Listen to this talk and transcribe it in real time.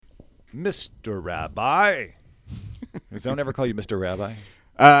Mr. Rabbi. Does anyone ever call you Mr. Rabbi?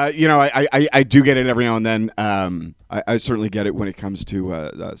 I do get it every now and then. I certainly get it when it comes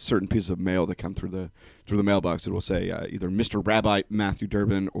to certain pieces of mail that come through the mailbox. It will say either Mr. Rabbi Matthew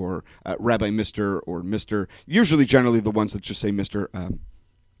Durbin or Rabbi Mr. or Mr. Usually, generally, the ones that just say Mr.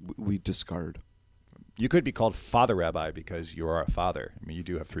 We discard. You could be called Father Rabbi because you are a father. I mean, you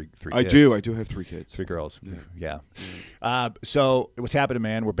do have three kids. I do have 3 kids. 3 girls. Yeah. So what's happening,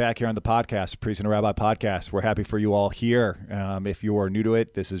 man? We're back here on the podcast, Priest and a Rabbi podcast. We're happy for you all here. If you are new to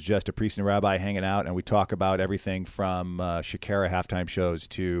it, this is just a Priest and a Rabbi hanging out, and we talk about everything from Shakira halftime shows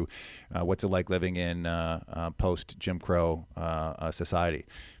to what's it like living in post-Jim Crow society.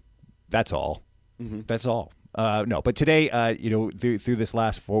 That's all. Mm-hmm. That's all. No, but today, through this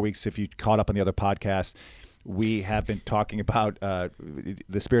last 4 weeks, if you caught up on the other podcasts, we have been talking about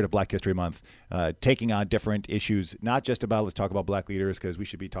the spirit of Black History Month, taking on different issues, not just about let's talk about Black leaders because we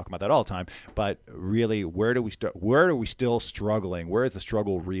should be talking about that all the time, but really where do we start? Where are we still struggling? Where is the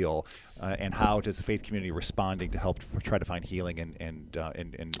struggle real? And how does the faith community responding to help try to find healing and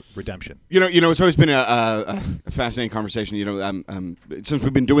redemption? It's always been a fascinating conversation. Since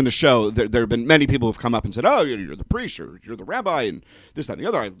we've been doing the show, there have been many people who've come up and said, "Oh, you're the priest, or you're the rabbi, and this, that, and the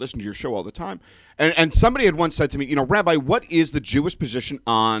other." I listen to your show all the time, and somebody had once said to me, "Rabbi, what is the Jewish position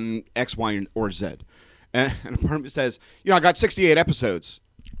on X, Y, or Z?" And a part of me says, "I got 68 episodes."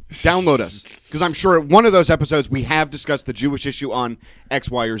 Download us, because I'm sure at one of those episodes we have discussed the Jewish issue on X,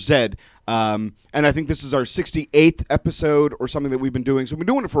 Y, or Z. And I think this is our 68th episode or something that we've been doing. So we've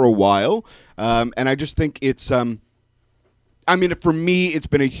been doing it for a while. And I just think it's, for me, it's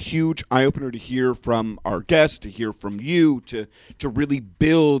been a huge eye-opener to hear from our guests, to hear from you, to really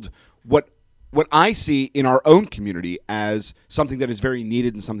build what I see in our own community as something that is very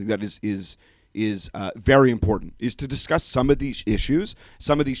needed and something that is very important, is to discuss some of these issues,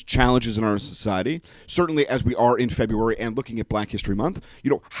 some of these challenges in our society. Certainly as we are in February and looking at Black History Month,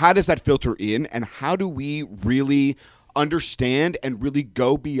 how does that filter in, and how do we really understand and really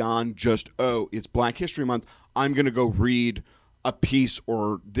go beyond just, oh, it's Black History Month, I'm going to go read a piece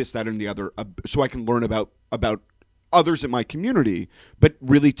or this, that, and the other so I can learn about others in my community, but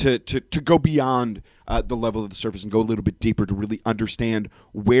really to go beyond the level of the surface and go a little bit deeper to really understand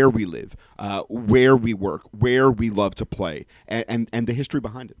where we live, where we work, where we love to play, and the history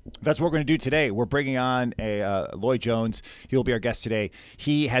behind it. That's what we're going to do today. We're bringing on Lloyd Jones. He'll be our guest today.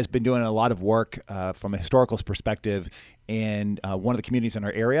 He has been doing a lot of work from a historical perspective in one of the communities in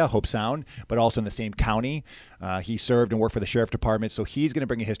our area, Hope Sound, but also in the same county. He served and worked for the sheriff department, so he's going to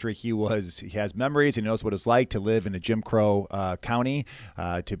bring a history. He has memories, and he knows what it's like to live in a Jim Crow county,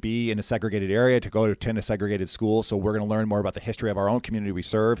 to be in a segregated area, to go to attend a segregated school. So we're going to learn more about the history of our own community we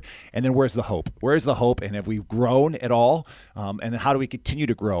serve, and then where's the hope? Where's the hope, and have we grown at all? And then how do we continue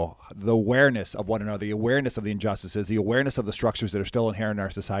to grow? The awareness of one another, the awareness of the injustices, the awareness of the structures that are still inherent in our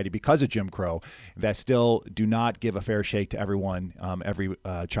society because of Jim Crow that still do not give a fair shake to everyone, every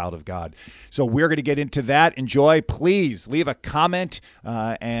child of God. So we're going to get into that. Enjoy. Please leave a comment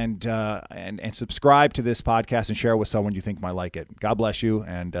and subscribe to this podcast and share it with someone you think might like it. God bless you,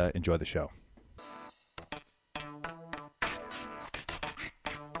 and enjoy the show.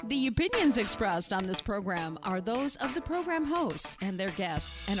 The opinions expressed on this program are those of the program hosts and their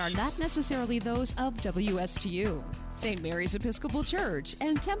guests and are not necessarily those of WSTU, St. Mary's Episcopal Church,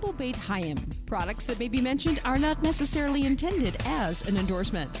 and Temple Beit Chaim. Products that may be mentioned are not necessarily intended as an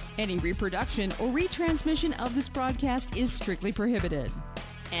endorsement. Any reproduction or retransmission of this broadcast is strictly prohibited.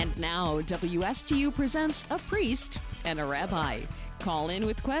 And now, WSTU presents A Priest and a Rabbi. Call in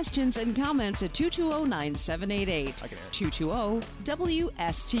with questions and comments at 220-9788.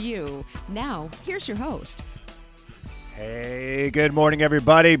 220-WSTU. Now, here's your host. Hey, good morning,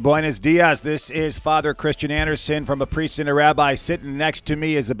 everybody. Buenos dias. This is Father Christian Anderson from A Priest and a Rabbi. Sitting next to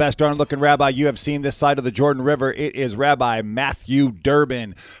me is the best darn-looking rabbi you have seen this side of the Jordan River. It is Rabbi Matthew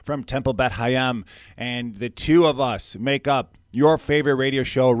Durbin from Temple Beit Chaim. And the two of us make up your favorite radio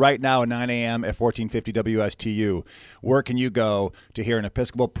show right now at 9 a.m. at 1450 WSTU. Where can you go to hear an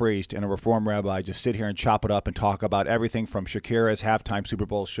Episcopal priest and a Reformed rabbi just sit here and chop it up and talk about everything from Shakira's halftime Super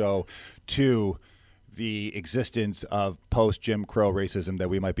Bowl show to the existence of post-Jim Crow racism that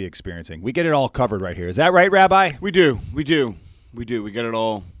we might be experiencing? We get it all covered right here. Is that right, Rabbi? We do. We get it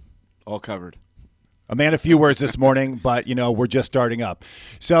all covered. A man of few words this morning, but we're just starting up.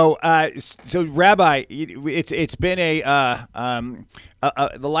 So Rabbi, it's been the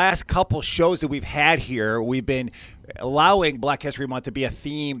last couple shows that we've had here. We've been allowing Black History Month to be a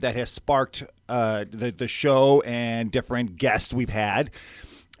theme that has sparked the show and different guests we've had,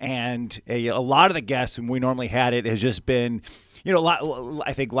 and a lot of the guests when we normally had it has just been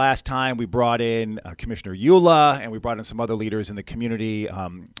I think last time we brought in Commissioner Eula, and we brought in some other leaders in the community,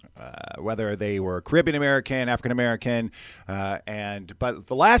 whether they were Caribbean American, African American, but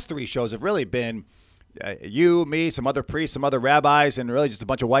the last 3 shows have really been you, me, some other priests, some other rabbis, and really just a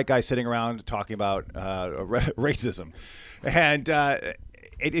bunch of white guys sitting around talking about racism, and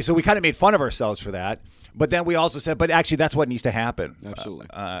so we kind of made fun of ourselves for that. But then we also said, but actually, that's what needs to happen. Absolutely.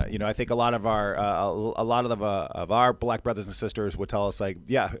 I think a lot of our black brothers and sisters would tell us, like,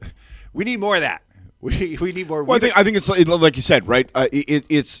 yeah, we need more of that. We need more. Well, I think it's like you said, right?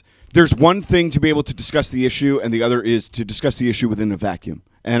 It's there's one thing to be able to discuss the issue, and the other is to discuss the issue within a vacuum.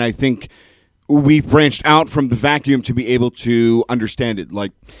 And I think we've branched out from the vacuum to be able to understand it.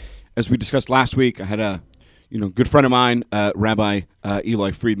 Like as we discussed last week, I had a good friend of mine, Rabbi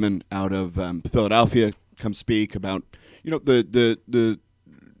Eli Friedman out of Philadelphia, come speak about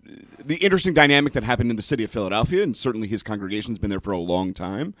the interesting dynamic that happened in the city of Philadelphia, and certainly his congregation's been there for a long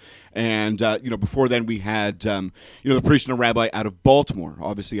time. And before then we had the priest and a rabbi out of Baltimore,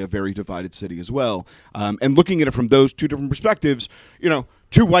 obviously a very divided city as well. And looking at it from those 2 different perspectives, 2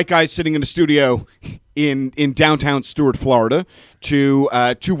 white guys sitting in a studio in downtown Stuart, Florida,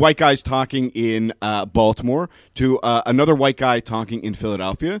 to 2 white guys talking in Baltimore, to another white guy talking in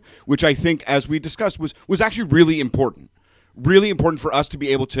Philadelphia, which I think, as we discussed, was actually really important. Really important for us to be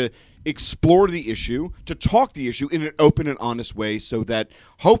able to explore the issue, to talk the issue in an open and honest way, so that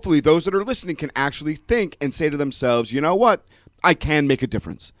hopefully those that are listening can actually think and say to themselves, you know what, I can make a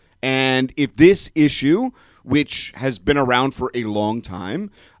difference. And if this issue, which has been around for a long time,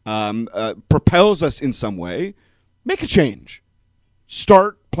 propels us in some way, make a change.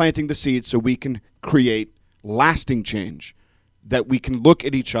 Start planting the seeds so we can create lasting change, that we can look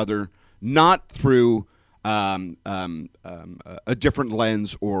at each other not through a different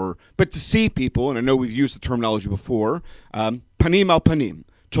lens, but to see people, and I know we've used the terminology before, panim al panim,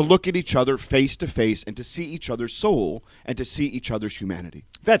 to look at each other face to face and to see each other's soul and to see each other's humanity.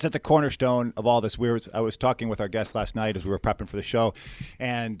 That's at the cornerstone of all this. I was talking with our guest last night as we were prepping for the show,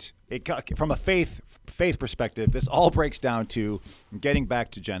 and from a faith perspective, this all breaks down to getting back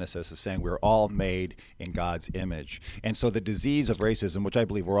to Genesis of saying we're all made in God's image. And so the disease of racism, which I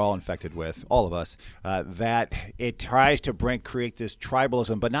believe we're all infected with, all of us, that it tries to create this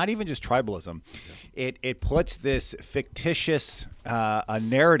tribalism, but not even just tribalism. It puts this fictitious a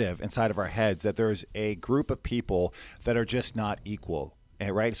narrative inside of our heads that there's a group of people that are just not equal,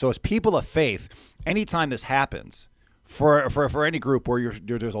 right? So as people of faith, anytime this happens, for any group where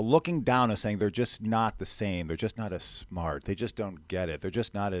there's a looking down and saying they're just not the same, they're just not as smart, they just don't get it, they're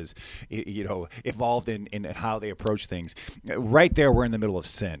just not as evolved in how they approach things. Right there, we're in the middle of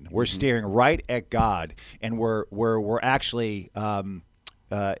sin. We're staring right at God, and we're actually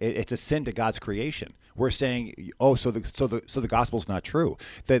it's a sin to God's creation. We're saying, so the gospel's not true.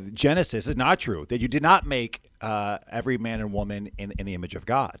 That Genesis is not true. That you did not make every man and woman in the image of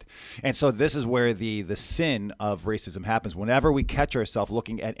God. And so this is where the sin of racism happens. Whenever we catch ourselves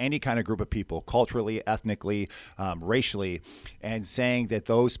looking at any kind of group of people, culturally, ethnically, racially, and saying that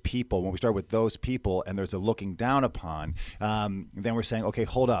those people, when we start with those people and there's a looking down upon, then we're saying, okay,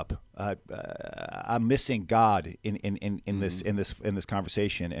 hold up. I'm missing God in this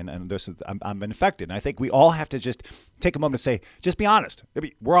conversation, and I'm infected. And I think we all have to just take a moment to say, just be honest. I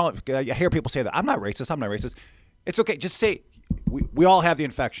hear people say that I'm not racist. It's okay. Just say we all have the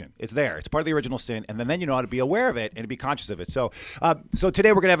infection. It's there. It's part of the original sin, and then you know how to be aware of it and to be conscious of it. So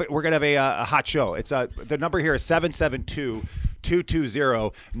today we're gonna have a hot show. It's the number here is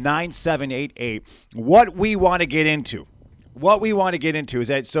 772-220-9788. What we want to get into is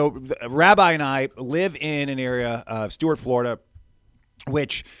that, so Rabbi and I live in an area of Stuart, Florida,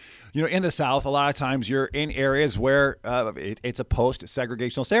 which, in the South, a lot of times you're in areas where it's a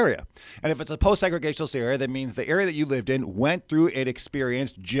post-segregationalist area. And if it's a post-segregationalist area, that means the area that you lived in went through and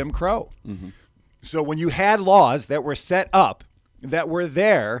experienced Jim Crow. Mm-hmm. So when you had laws that were set up that were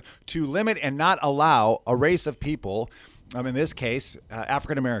there to limit and not allow a race of people, in this case,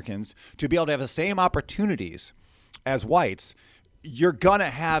 African Americans, to be able to have the same opportunities as whites, you're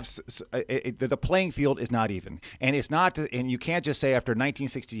gonna have the playing field is not even, and it's not, and you can't just say after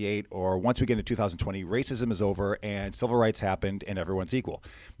 1968 or once we get into 2020, racism is over and civil rights happened and everyone's equal.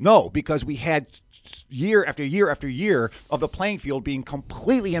 No, because we had year after year after year of the playing field being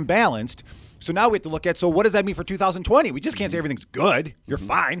completely imbalanced. So now we have to look at, so what does that mean for 2020? We just can't say everything's good. You're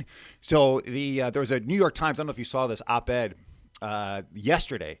fine. So there was a New York Times, I don't know if you saw this op-ed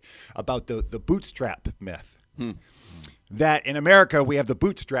yesterday about the bootstrap myth. That in America we have the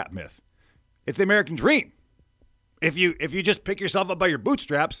bootstrap myth. It's the American dream. If you just pick yourself up by your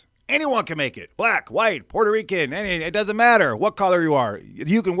bootstraps Anyone can make it. Black, white, Puerto Rican, it doesn't matter what color you are.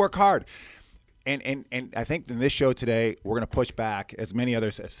 You can work hard. And I think in this show today, we're going to push back, as many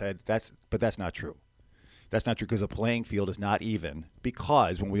others have said, but that's not true. That's not true because the playing field is not even.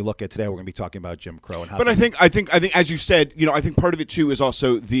 Because when we look at today, we're going to be talking about Jim Crow and how. But I think, as you said, I think part of it too is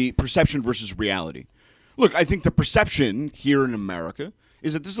also the perception versus reality. Look, I think the perception here in America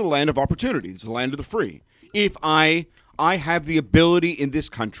is that this is a land of opportunity. This is a land of the free. If I have the ability in this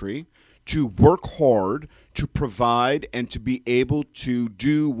country to work hard, to provide, and to be able to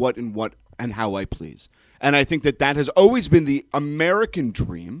do what and how I please, and I think that has always been the American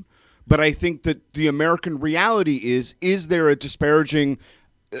dream. But I think that the American reality is there a disparaging,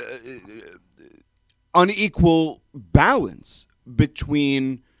 unequal balance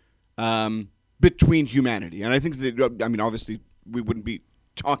between humanity? And I think that, obviously we wouldn't be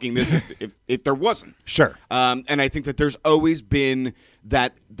talking this if there wasn't. Sure. And I think that there's always been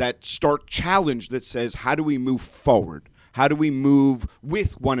that stark challenge that says, how do we move forward? How do we move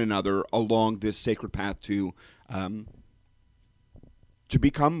with one another along this sacred path to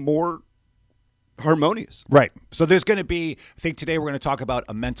become more harmonious? Right. So there's going to be, I think today we're going to talk about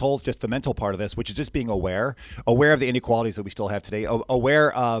just the mental part of this, which is just being aware of the inequalities that we still have today,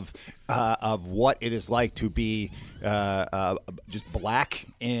 aware of what it is like to be just black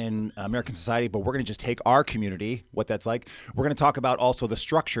in American society. But we're going to just take our community, what that's like. We're going to talk about also the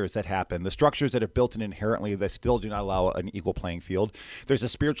structures that happen, the structures that are built in inherently that still do not allow an equal playing field. There's a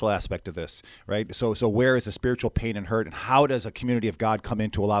spiritual aspect of this, right? So where is the spiritual pain and hurt, and how does a community of God come in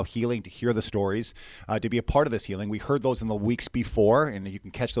to allow healing, to hear the stories, to be a part of this healing? We heard those in the weeks before, and you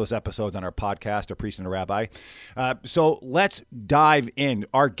can catch those episodes on our podcast, A Priest and a Rabbi. So let's dive in.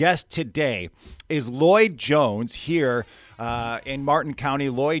 Our guest today is Lloyd Jones here in Martin County.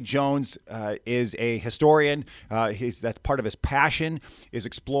 Lloyd Jones is a historian. That's part of his passion, is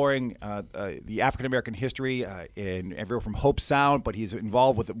exploring the African-American history in everywhere from Hope Sound, but he's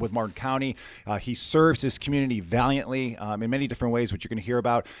involved with Martin County. He serves his community valiantly in many different ways, which you're going to hear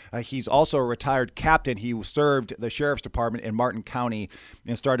about. He's also a retired captain. He served the Sheriff's Department in Martin County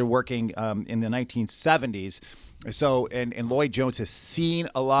and started working in the 1970s. So, and Lloyd Jones has seen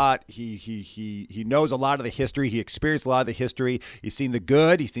a lot. He knows a lot of the history. He experienced a lot of the history. He's seen the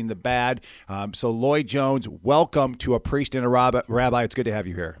good. He's seen the bad. So, Lloyd Jones, welcome to A Priest and a Rabbi. It's good to have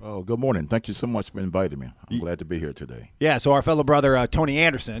you here. Oh, good morning. Thank you so much for inviting me. I'm glad to be here today. Yeah. So, our fellow brother Tony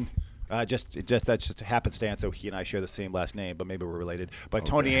Anderson. That's just a happenstance. So he and I share the same last name, but maybe we're related. But okay.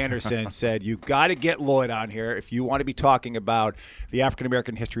 Tony Anderson said, you got to get Lloyd on here if you want to be talking about the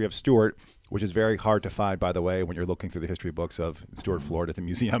African-American history of Stuart, which is very hard to find, by the way, when you're looking through the history books of Stuart, Florida at the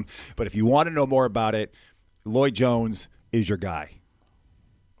museum. But if you want to know more about it, Lloyd Jones is your guy.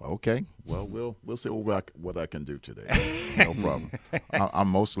 Okay. Well, we'll see what I can do today. No problem. I'm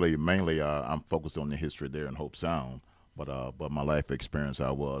mainly I'm focused on the history there in Hope Sound. But my life experience,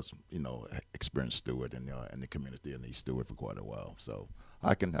 I was, experienced Stuart in the community in East Stuart for quite a while. So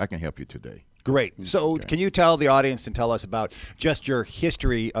I can help you today. Great. So Can you tell the audience and tell us about just your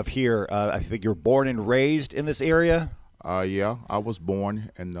history of here? I think you're born and raised in this area? Yeah, I was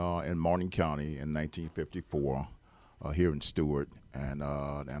born in Martin County in 1954 here in Stuart, and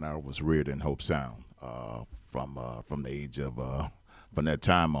I was reared in Hope Sound from the age of from that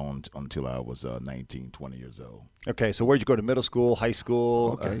time on until I was 19, 20 years old. Okay, so where'd you go to middle school, high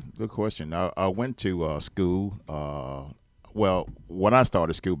school? Okay, good question. I went to school. Well, when I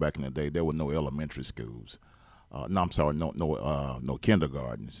started school back in the day, there were no elementary schools. No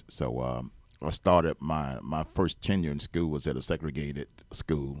kindergartens. So I started my first tenure in school was at a segregated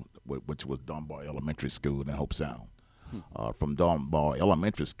school, which was Dunbar Elementary School in Hope Sound. From Dunbar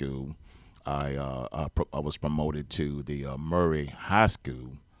Elementary School, I was promoted to the Murray High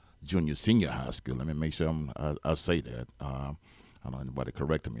School, senior high school. Let me make sure I say that. I don't know anybody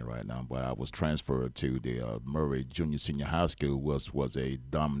correcting me right now, but I was transferred to the Murray Senior High School, was a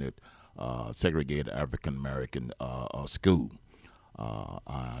dominant segregated African American school.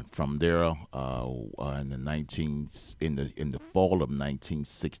 From there, in the fall of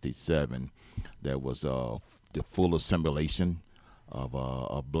 1967, there was the full assimilation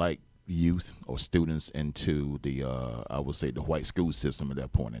of black youth or students into the I would say the white school system at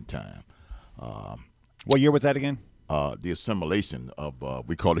that point in time. What year was that again? The assimilation of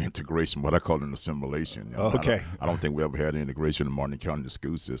we call it integration, but I call it an assimilation. Okay. I don't think we ever had integration in Martin County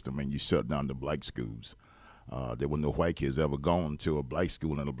school system, and you shut down the black schools. There were no white kids ever gone to a black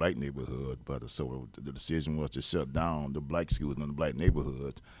school in a black neighborhood, but so the decision was to shut down the black schools in the black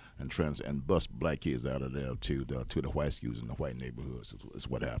neighborhoods and bust black kids out of there to the white schools in the white neighborhoods is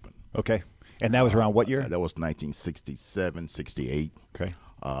what happened. Okay. And that was around what year? That was 1967, 68. Okay.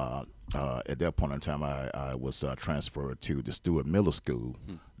 At that point in time, I was transferred to the Stewart Middle School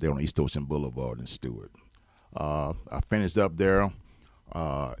there on East Ocean Boulevard in Stewart. I finished up there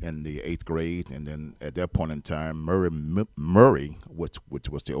in the 8th grade, and then at that point in time, Murray, which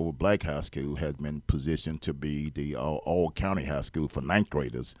was the old black high school, had been positioned to be the all-county high school for 9th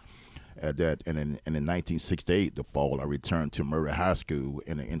graders. At that, and in 1968, the fall, I returned to Murray High School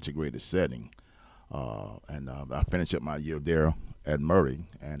in an integrated setting. I finished up my year there at Murray,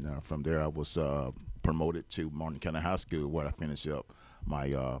 and from there I was promoted to Martin County High School, where I finished up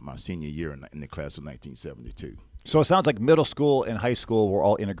my senior year in the class of 1972. So it sounds like middle school and high school were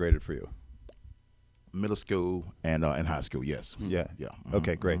all integrated for you. Middle school and high school, yes. Yeah. Yeah.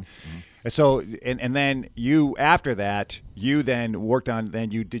 Okay, great. And so, and then you, after that, you then worked on,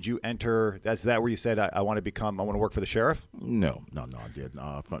 did you enter, is that where you said, I want to work for the sheriff? No, I didn't.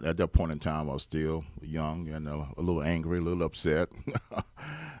 At that point in time, I was still young and a little angry, a little upset.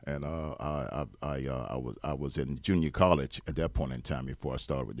 And I was in junior college at that point in time before I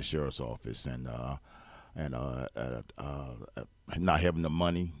started with the sheriff's office, and not having the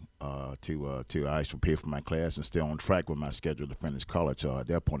money to actually pay for my class and stay on track with my schedule to finish college. At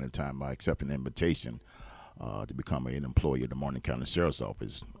that point in time, I accepted an invitation to become an employee at the Martin County Sheriff's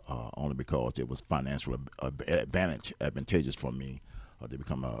Office, only because it was financially advantageous for me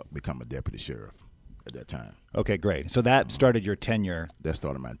to become a deputy sheriff at that time. Okay, great. So that started your tenure. That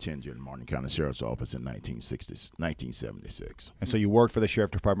started my tenure in the Martin County Sheriff's Office in 1976. And so you worked for the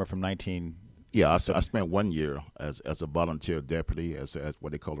sheriff department from Yeah, I spent 1 year as a volunteer deputy, as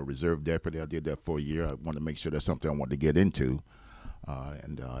what they call a reserve deputy. I did that for a year. I wanted to make sure that's something I wanted to get into,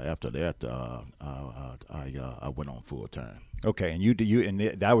 and after that, I went on full time. Okay, and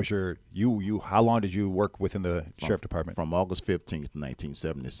that was you. How long did you work within the sheriff department? From August 15th,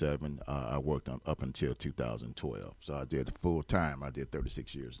 1977, I worked up until 2012. So I did full time. I did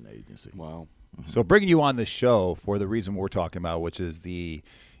 36 years in the agency. Wow. So bringing you on this show for the reason we're talking about, which is the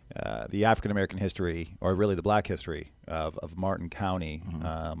African-American history, or really the black history of Martin County,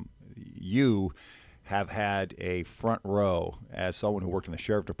 you have had a front row as someone who worked in the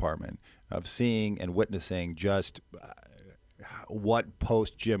sheriff department of seeing and witnessing just what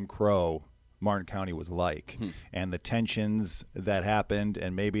post-Jim Crow Martin County was like, and the tensions that happened,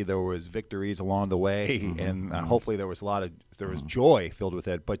 and maybe there was victories along the way, and hopefully there was joy filled with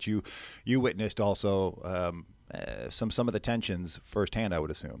it. But you witnessed also some of the tensions firsthand, I would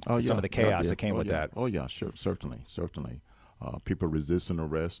assume. Some of the chaos that came with that. Oh yeah, sure, certainly. People resisting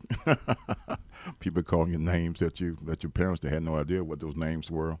arrest. People calling you names that your parents, they had no idea what those names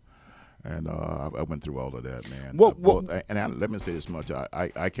were. And I went through all of that, man. Let me say this much: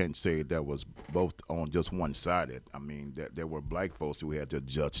 I can't say that was both on just one sided. I mean, that there were black folks who had to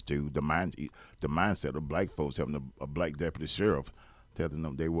adjust to the mindset of black folks having a black deputy sheriff, telling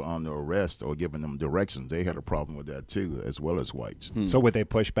them they were under arrest or giving them directions. They had a problem with that too, as well as whites. So would they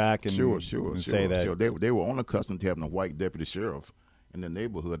push back and say that? Sure. They were unaccustomed to having a white deputy sheriff in the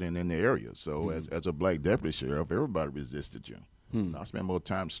neighborhood and in the area. So as a black deputy sheriff, everybody resisted you. I spent more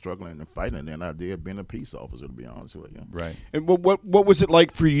time struggling and fighting than I did being a peace officer, to be honest with you. Right. And what was it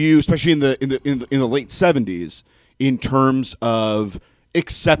like for you, especially in the late 70s, in terms of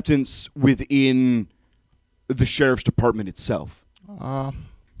acceptance within the sheriff's department itself?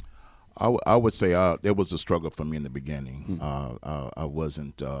 I would say there was a struggle for me in the beginning. I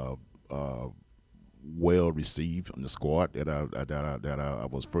wasn't well received in the squad that I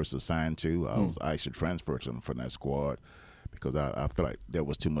was first assigned to. I was actually transferred from that squad because I felt like there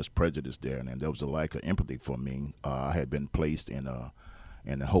was too much prejudice there, and there was a lack of empathy for me. I had been placed in the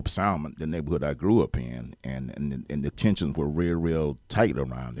Hope Sound, the neighborhood I grew up in, and the tensions were real tight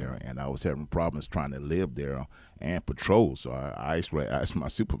around there, and I was having problems trying to live there and patrol. So I actually asked my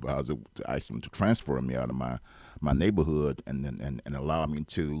supervisor to ask him to transfer me out of my neighborhood and allow me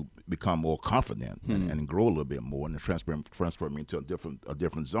to become more confident and grow a little bit more, and transfer me to a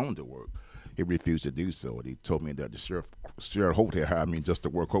different zone to work. He refused to do so. He told me that the Sheriff Holt had hired me just to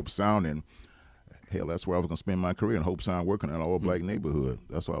work Hope Sound, and hell, that's where I was going to spend my career, in Hope Sound, working in an all-black neighborhood.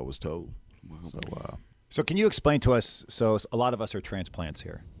 That's what I was told. Wow. So can you explain to us, so a lot of us are transplants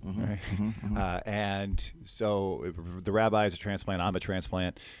here, right? And so the rabbi is a transplant, I'm a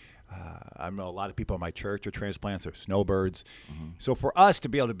transplant. I know a lot of people in my church are transplants, they're snowbirds. So for us to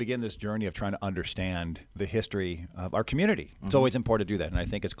be able to begin this journey of trying to understand the history of our community, it's always important to do that. And I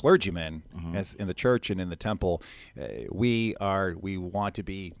think as clergymen, as in the church and in the temple, we want to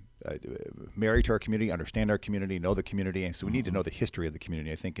be married to our community, understand our community, know the community, and so we need to know the history of the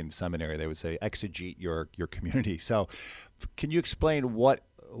community. I think in seminary they would say exegete your community. So can you explain what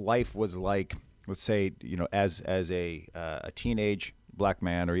life was like, let's say, as a teenage black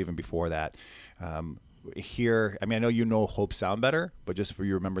man, or even before that. Here, I mean, I know you know Hope Sound better, but just for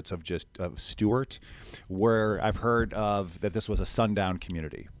your remembrance of Stewart, where I've heard of that this was a sundown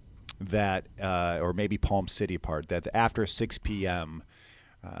community, that or maybe Palm City part, that after 6 p.m.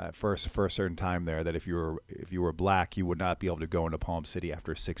 For a certain time there, that if you were black, you would not be able to go into Palm City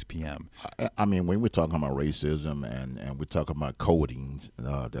after 6 p.m. I mean, when we're talking about racism and we're talking about coding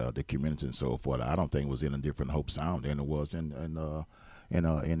the community and so forth, I don't think it was any different in Hope Sound than it was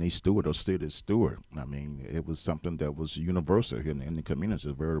in East Stewart or Stewart. I mean, it was something that was universal in the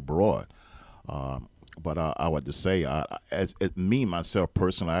community, very broad. But I would just say, as me myself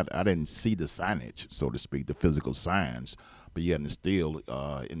personally, I didn't see the signage, so to speak, the physical signs. But yet, and still,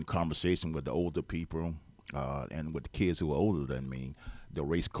 in conversation with the older people and with the kids who were older than me, the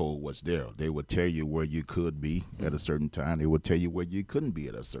race code was there. They would tell you where you could be at a certain time. They would tell you where you couldn't be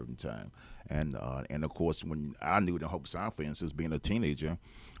at a certain time. And of course, when I knew the Hope Sound, for instance, being a teenager,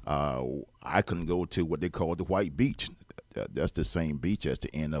 I couldn't go to what they call the White Beach. That's the same beach as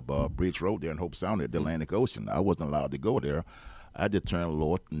the end of Bridge Road there in Hope Sound at the Atlantic Ocean. I wasn't allowed to go there. I had to turn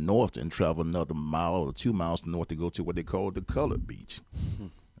north and travel another mile or 2 miles north to go to what they call the Colored Beach.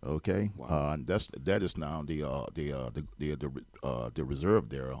 Okay, wow. That is now the reserve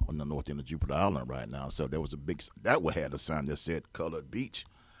there on the north end of Jupiter Island right now. So there was that had a sign that said Colored Beach,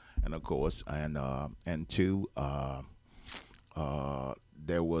 and of course, and two,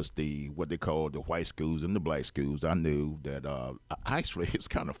 there was what they call the white schools and the black schools. I knew that. Actually, it's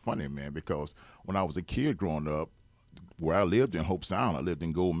kind of funny, man, because when I was a kid growing up, where I lived in Hope Sound, I lived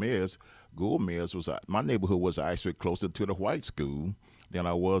in Gold Mills. Gold Mills was my neighborhood was actually closer to the white school than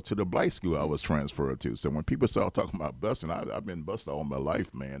I was to the black school I was transferred to. So when people start talking about busing, I've been bused all my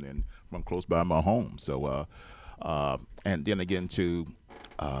life, man, and from close by my home. So, and then again to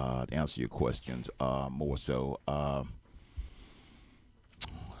answer your questions more so.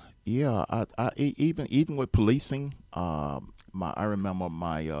 Yeah, I even with policing, I remember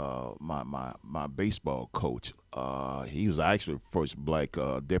my baseball coach. He was actually the first black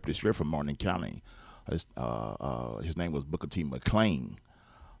deputy sheriff from Martin County. His name was Booker T. McLean.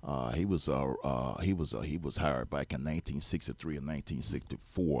 He was hired back in 1963 and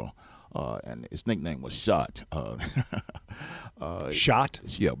 1964, and his nickname was Shot. Shot?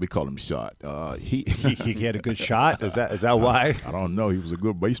 Yeah, we call him Shot. He had a good shot. Is that why? I don't know. He was a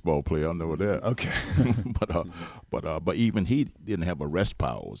good baseball player. I know that. Okay. but even he didn't have arrest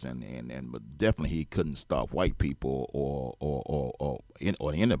powers, but definitely he couldn't stop white people or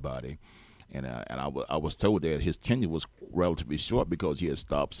anybody. And I was told that his tenure was relatively short because he had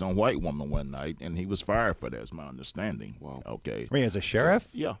stopped some white woman one night, and he was fired for that, is my understanding. Wow. Okay. I mean, as a sheriff?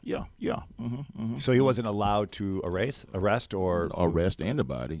 So, yeah. Mm-hmm, mm-hmm. So he wasn't allowed to arrest or arrest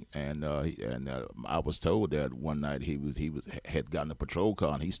anybody. And I was told that one night he had gotten a patrol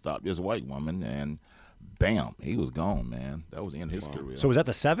car and he stopped this white woman, and bam, he was gone, man. That was in his career. So was that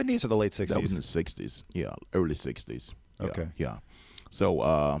the 70s or the late 60s? That was in the 60s. Yeah, early 60s. Yeah, okay. Yeah.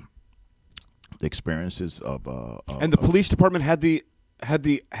 So. The experiences of and the police department had the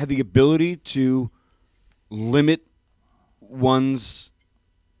ability to limit one's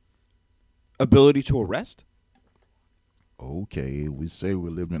ability to arrest. Okay, we say we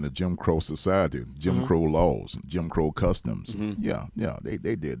live in a Jim Crow society, Jim Crow laws, Jim Crow customs. Yeah, they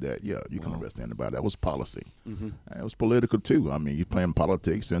did that. Yeah, you can arrest anybody. That was policy. It was political too. I mean, you're playing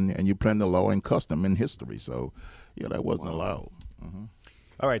politics and you're playing the law and custom and history. So, yeah, that wasn't allowed.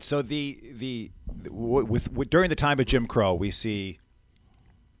 All right. So during the time of Jim Crow, we see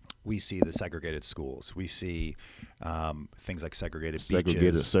the segregated schools. We see things like segregated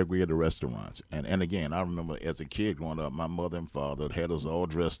beaches, segregated restaurants. And again, I remember as a kid growing up, my mother and father had us all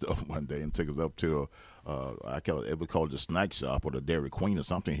dressed up one day and took us up to it was called the snack shop or the Dairy Queen or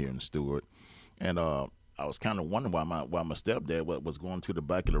something here in Stewart. And I was kind of wondering why my stepdad was going to the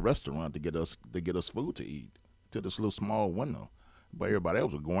back of the restaurant to get us food to eat to this little small window. But everybody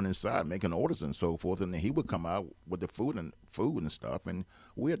else was going inside making orders and so forth, and then he would come out with the food and stuff, and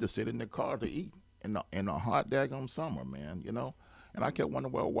we had to sit in the car to eat in a hot daggone summer, man, you know. And I kept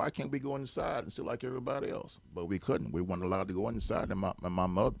wondering, well, why can't we go inside and sit like everybody else? But we couldn't. We weren't allowed to go inside. And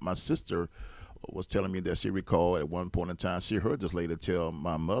my sister was telling me that she recalled at one point in time she heard this lady tell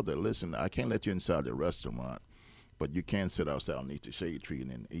my mother, "Listen, I can't let you inside the restaurant, but you can sit outside underneath the shade tree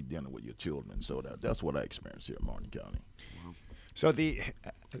and eat dinner with your children." So that's what I experienced here in Martin County. Wow. So I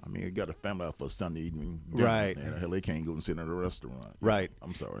mean, you got a family out for Sunday evening dinner, right? And hell, they can't go and sit in a restaurant, right?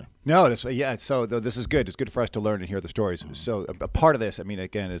 I'm sorry. No, So this is good. It's good for us to learn and hear the stories. So a part of this, I mean,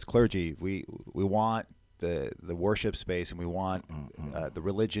 again, as clergy, we want the worship space, and we want the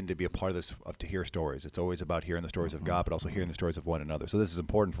religion to be a part of this, to hear stories. It's always about hearing the stories of God, but also hearing the stories of one another. So this is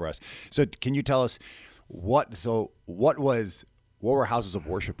important for us. So can you tell us what were houses of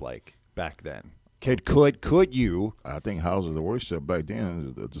worship like back then? Could you? I think houses of worship back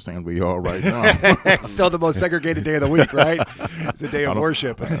then is the same we are right now. Still the most segregated day of the week, right? It's the day of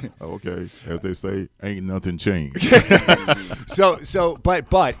worship. Okay, as they say, ain't nothing changed.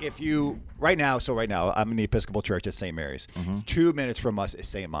 But if you right now, I'm in the Episcopal Church at St. Mary's. 2 minutes from us is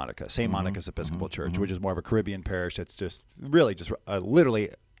St. Monica. St. Monica's Episcopal Church, which is more of a Caribbean parish. That's just really just literally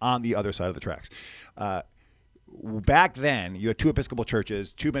on the other side of the tracks. Back then, you had 2 Episcopal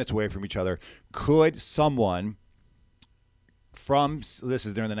churches 2 minutes away from each other. Could someone this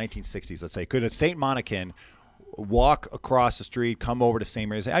is during the 1960s, let's say, could a St. Monican walk across the street, come over to St.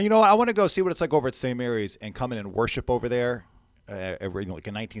 Mary's, say, you know what, I want to go see what it's like over at St. Mary's, and come in and worship over there? Like in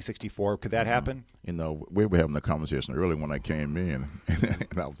 1964, could that happen? You know, we were having a conversation earlier when I came in,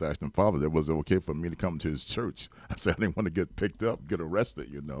 and I was asking Father, was it okay for me to come to his church? I said I didn't want to get picked up, get arrested,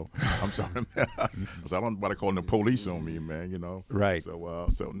 you know. I'm sorry, man. I don't want to call the police on me, man, you know. Right.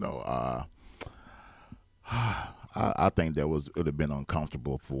 So no, I think it would have been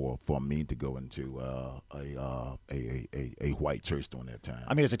uncomfortable for me to go into a white church during that time.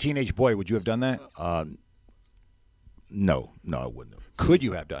 I mean, as a teenage boy, would you have done that? No, I wouldn't have. Could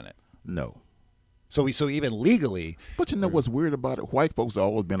you have done it? No. So even legally. But you know what's weird about it? White folks have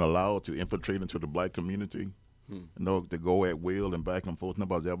always been allowed to infiltrate into the black community. You know, to go at will and back and forth.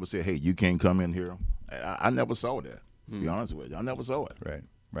 Nobody's ever said, hey, you can't come in here. I never saw that, to be honest with you. I never saw it.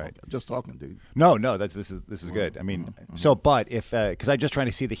 Right. I'm just talking, dude. No, this is good. I mean, but if because I'm just trying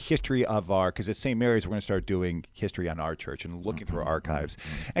to see the history of because at St. Mary's we're going to start doing history on our church and looking through our archives,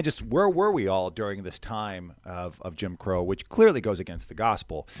 and just where were we all during this time of Jim Crow, which clearly goes against the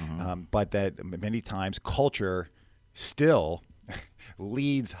gospel, but that many times culture still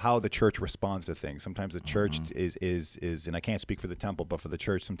leads how the church responds to things. Sometimes the church is, and I can't speak for the temple, but for the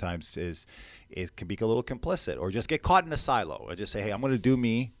church sometimes it can be a little complicit or just get caught in a silo and just say, hey, I'm going to do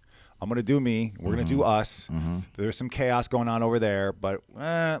me. We're going to do us. There's some chaos going on over there, but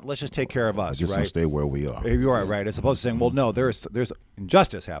let's just take care of us, just right? Stay where we are. You are right. As opposed to saying, well, no, there's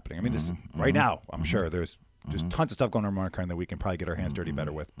injustice happening. I mean, this right now, I'm sure there's tons of stuff going on in Martin that we can probably get our hands dirty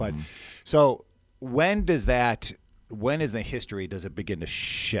better with. But so when is the history, does it begin to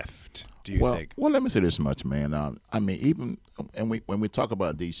shift, do you think? Well, let me say this much, man. I mean, even when we talk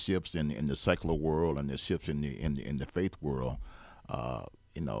about these shifts in the secular world and the shifts in the faith world,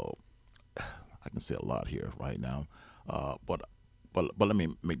 you know, I can say a lot here right now, but let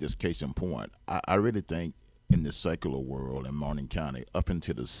me make this case in point. I really think in the secular world in Martin County, up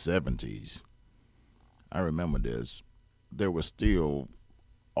until the 70s, I remember this, there were still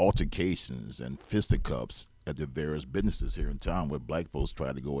altercations and fisticuffs at the various businesses here in town where black folks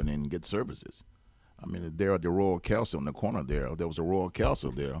tried to go in and get services. I mean, there at the Royal Castle in the corner there was a Royal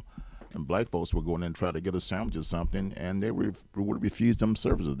Castle there, and black folks were going in and try to get a sandwich or something, and they would refuse them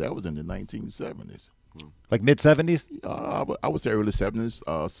services. That was in the 1970s. Like mid-70s? I would say early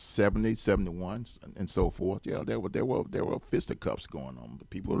 70s, 70, 71, and so forth. Yeah, there were fisticuffs going on.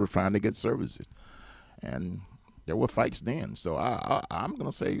 People were trying to get services, and there were fights then. So I'm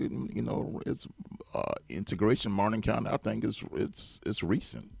gonna say, you know, it's integration. Martin County, I think it's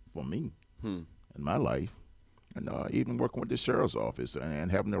recent for me in my life, and even working with the sheriff's office and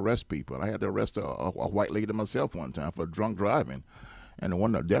having to arrest people. I had to arrest a white lady myself one time for drunk driving, and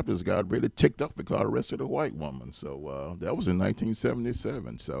one of the deputies got really ticked up because I arrested a white woman. So that was in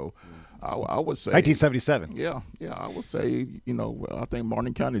 1977. So I would say 1977. Yeah, I would say, you know, I think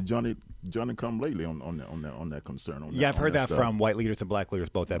Martin County Johnny come lately on that concern. I've heard that from white leaders and black leaders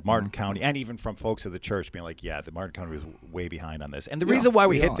both at Martin County, and even from folks of the church being like, yeah, the Martin County was way behind on this. And the reason why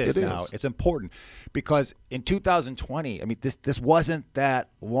we hit this now, it's important because in 2020, I mean, this wasn't that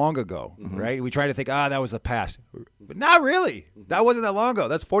long ago, right? We try to think, that was the past, but not really. That wasn't that long ago.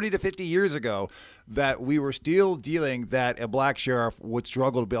 That's 40 to 50 years ago that we were still dealing that a black sheriff would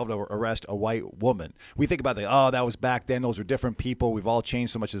struggle to be able to arrest a white woman. We think about that was back then. Those were different people. We've all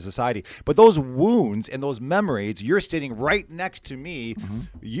changed so much as a society. But those wounds and those memories, you're sitting right next to me.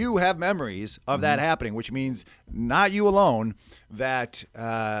 You have memories of that happening, which means not you alone, that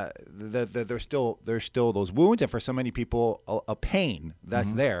there's still those wounds, and for so many people, a pain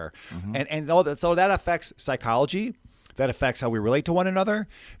that's there. And so that affects psychology. That affects how we relate to one another.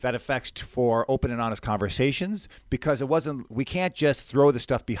 That affects for open and honest conversations, because we can't just throw the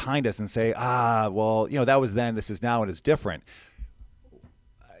stuff behind us and say, well, you know, that was then, this is now, and it's different.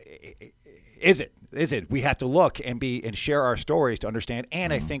 Is it? is it? We have to look and share our stories to understand.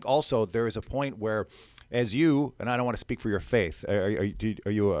 And I think also there is a point where, as you, and I don't want to speak for your faith.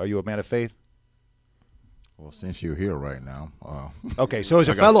 Are you a man of faith? Well, since you're here right now, okay. So as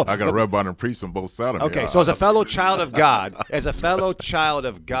a I got a rabbi and a priest on both sides of me. Okay, so as a fellow child of God,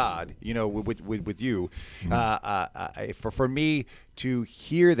 with you, for me to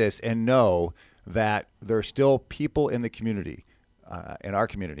hear this and know that there are still people in the community, in our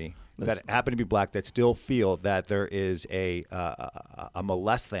community, that happen to be black that still feel that there is a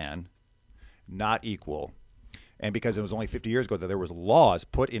less than, not equal. And because it was only 50 years ago that there was laws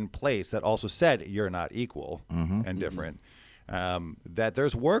put in place that also said you're not equal and different, that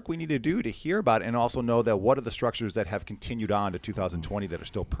there's work we need to do to hear about it, and also know that what are the structures that have continued on to 2020 that are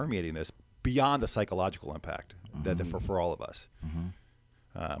still permeating this beyond the psychological impact that for all of us.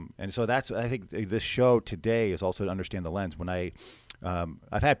 And so I think this show today is also to understand the lens. When I've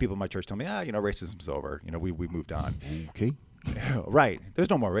had people in my church tell me, racism's over. We moved on. Okay. Right.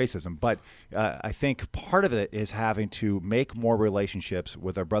 There's no more racism. But I think part of it is having to make more relationships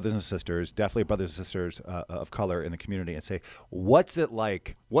with our brothers and sisters, definitely brothers and sisters of color in the community, and say, what's it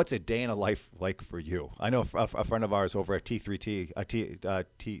like? What's a day in a life like for you? I know a friend of ours over at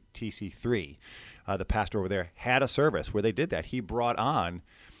TC3, the pastor over there, had a service where they did that. He brought on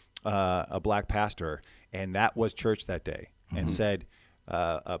a black pastor, and that was church that day, and said,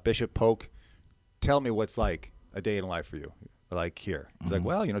 Bishop Polk, tell me what's like a day in life for you, like here. He's like,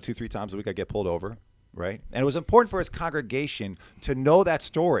 well, 2-3 times a week I get pulled over, right? And it was important for his congregation to know that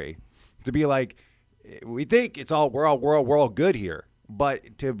story, to be like, we think we're all good here.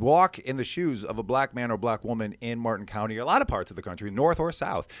 But to walk in the shoes of a black man or black woman in Martin County, or a lot of parts of the country, north or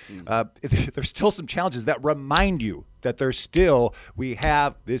south, there's still some challenges that remind you that we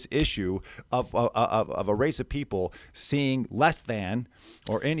have this issue of a race of people seeing less than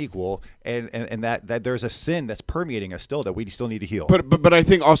or unequal, and that there's a sin that's permeating us still that we still need to heal. But I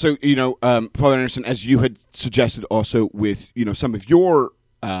think also, Father Anderson, as you had suggested also with, some of your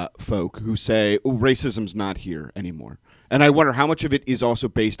folk who say, racism's not here anymore. And I wonder how much of it is also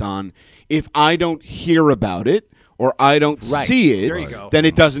based on, if I don't hear about it or I don't see it, then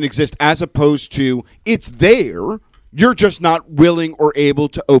it doesn't exist, as opposed to it's there. You're just not willing or able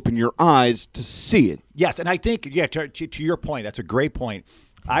to open your eyes to see it. Yes, and I think, to your point, that's a great point.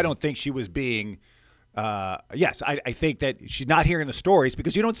 I don't think she was being I think that she's not hearing the stories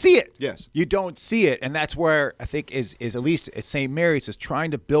because you don't see it. Yes. You don't see it. And that's where I think is at least at St. Mary's is trying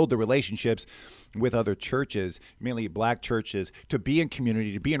to build the relationships with other churches, mainly black churches, to be in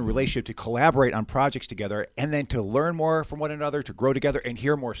community, to be in relationship, to collaborate on projects together, and then to learn more from one another, to grow together and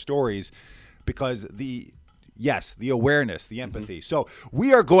hear more stories, because the awareness, the empathy. So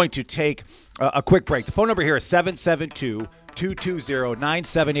we are going to take a quick break. The phone number here is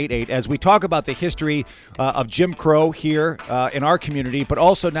 772-220-9788 as we talk about the history of Jim Crow here in our community, but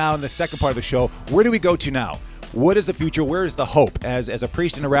also now in the second part of the show, where do we go to now? What is the future? Where is the hope? As a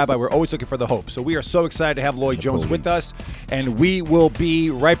priest and a rabbi, we're always looking for the hope. So we are so excited to have Lloyd Jones with us, and we will be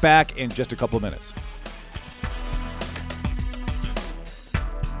right back in just a couple of minutes.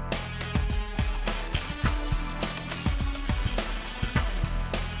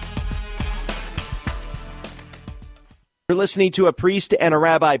 You're listening to a Priest and a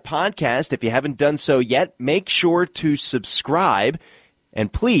Rabbi podcast. If you haven't done so yet, make sure to subscribe.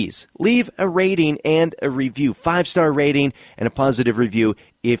 And please leave a rating and a review, 5-star rating and a positive review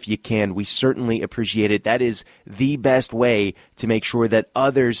if you can. We certainly appreciate it. That is the best way to make sure that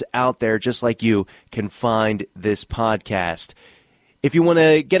others out there just like you can find this podcast. If you want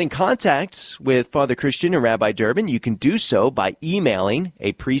to get in contact with Father Christian and Rabbi Durbin, you can do so by emailing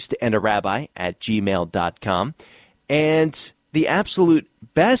apriestandarabbি@gmail.com. And the absolute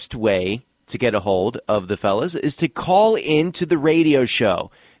best way to get a hold of the fellas is to call in to the radio show.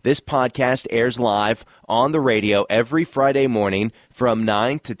 This podcast airs live on the radio every Friday morning from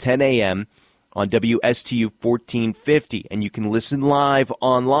 9 to 10 a.m. on WSTU 1450. And you can listen live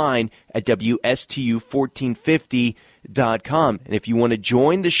online at WSTU1450.com. And if you want to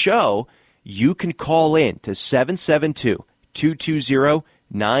join the show, you can call in to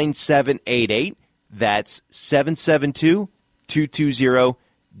 772-220-9788. That's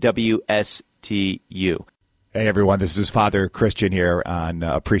 772-220-WSTU. Hey, everyone. This is Father Christian here on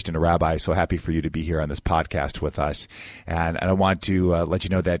A Priest and a Rabbi. So happy for you to be here on this podcast with us. And I want to let you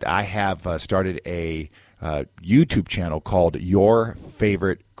know that I have started a YouTube channel called Your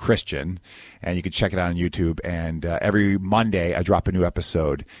Favorite Christian, and you can check it out on YouTube. And every Monday I drop a new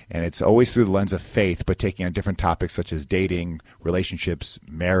episode, and it's always through the lens of faith, but taking on different topics such as dating, relationships,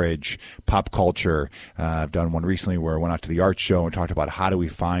 marriage, pop culture. I've done one recently where I went out to the art show and talked about how do we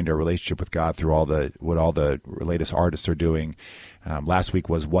find our relationship with God through what all the latest artists are doing. Last week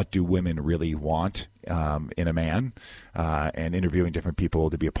was what do women really want in a man, and interviewing different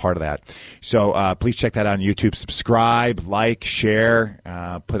people to be a part of that. So please check that out on YouTube. Subscribe, like, share,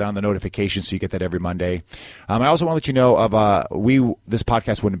 put on the notifications so you get that every Monday. I also want to let you know of this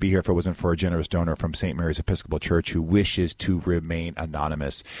podcast wouldn't be here if it wasn't for a generous donor from St. Mary's Episcopal Church who wishes to remain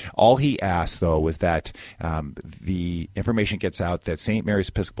anonymous. All he asked, though, was that the information gets out that St. Mary's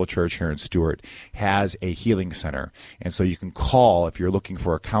Episcopal Church here in Stuart has a healing center. And so you can call if you're looking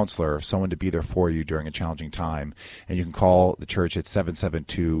for a counselor, someone to be there for you during a challenging time. And you can call the church at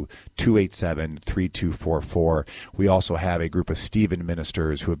 772-287-3244. We also have a group of Stephen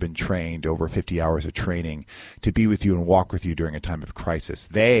ministers who have been trained, over 50 hours of training, to be with you and walk with you during a time of crisis.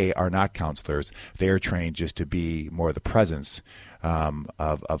 They are not counselors. They are trained just to be more of the presence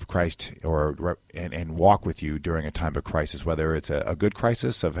of Christ and walk with you during a time of crisis, whether it's a good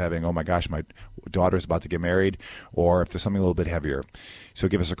crisis of having, oh my gosh, my daughter's about to get married, or if there's something a little bit heavier. So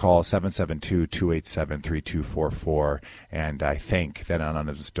give us a call, 772-287-3244, and I thank that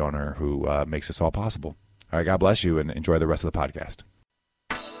anonymous donor who makes this all possible. All right, God bless you, and enjoy the rest of the podcast.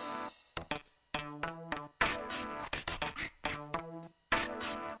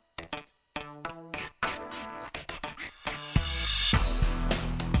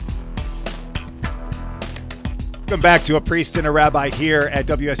 Welcome back to A Priest and a Rabbi here at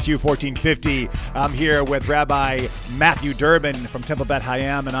WSTU 1450. I'm here with Rabbi Matthew Durbin from Temple Bet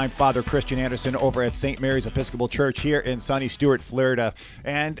Hayam, and I'm Father Christian Anderson over at St. Mary's Episcopal Church here in sunny Stuart, Florida.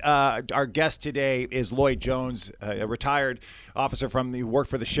 And our guest today is Lloyd Jones, a retired officer who worked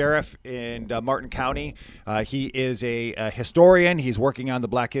for the sheriff in Martin County. He is a historian. He's working on the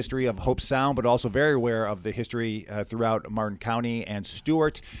black history of Hope Sound, but also very aware of the history throughout Martin County and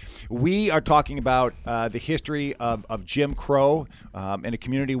Stuart. We are talking about the history of Jim Crow in a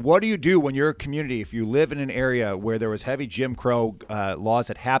community. What do you do when you're a community, if you live in an area where there was heavy Jim Crow laws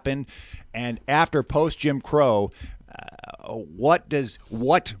that happened, and after post-Jim Crow, what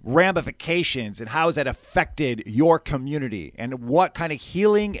ramifications and how has that affected your community, and what kind of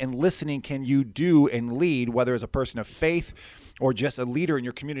healing and listening can you do and lead, whether as a person of faith or just a leader in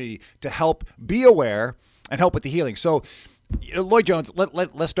your community, to help be aware and help with the healing? So, Lloyd Jones,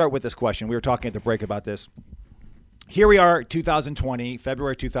 let's start with this question. We were talking at the break about this. Here we are, 2020,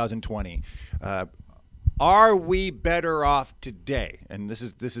 February 2020. Are we better off today? And this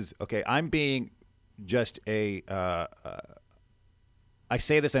is okay. I'm being just I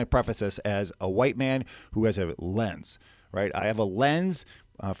say this and I preface this as a white man who has a lens, right? I have a lens,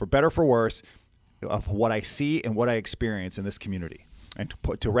 for better or for worse, of what I see and what I experience in this community. And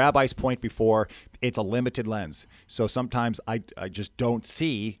to Rabbi's point before, it's a limited lens. So sometimes I just don't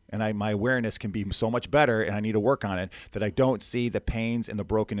see, and my awareness can be so much better, and I need to work on it, that I don't see the pains and the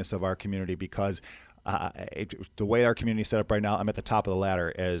brokenness of our community because the way our community is set up right now, I'm at the top of the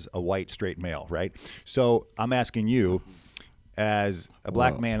ladder as a white, straight male, right? So I'm asking you, as a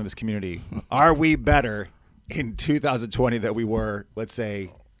black man in this community, are we better in 2020 than we were, let's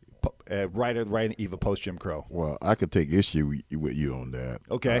say, right in the eve of post-Jim Crow? Well, I could take issue with you on that.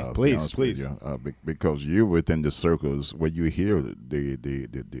 Okay, please. Because you're within the circles where you hear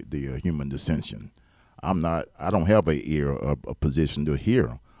the human dissension. I don't have an ear or a position to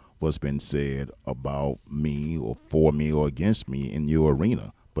hear what's been said about me or for me or against me in your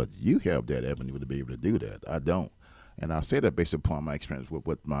arena. But you have that avenue to be able to do that. I don't. And I say that based upon my experience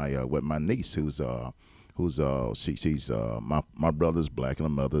with my niece, she's my brother's black and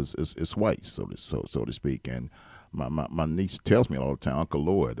my mother's is white, so to speak. And my niece tells me all the time, Uncle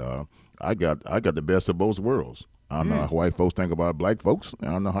Lloyd, I got the best of both worlds. I don't know how white folks think about black folks, and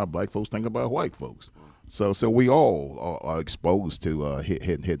I don't know how black folks think about white folks. So we all are exposed to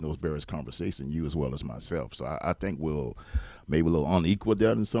hitting those various conversations, you as well as myself. So I think we'll maybe a little unequal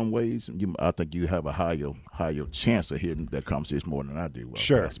there in some ways. I think you have a higher chance of hearing that conversation more than I do.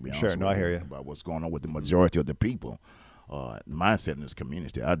 Sure. No, I hear you. About what's going on with the majority of the people. Mindset in this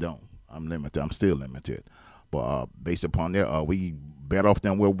community, I don't. I'm limited. I'm still limited. But based upon that, are we better off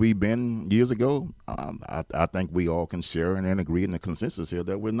than where we've been years ago? I think we all can share and agree in the consensus here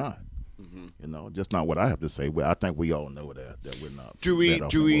that we're not. Mm-hmm. Just not what I have to say. I think we all know that we're not. Do we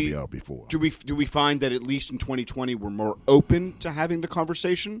are before. Do we find that at least in 2020 we're more open to having the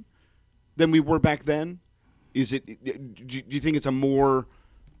conversation than we were back then? Is it? Do you think it's a more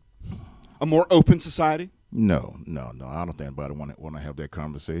a more open society? No. I don't think anybody want to have that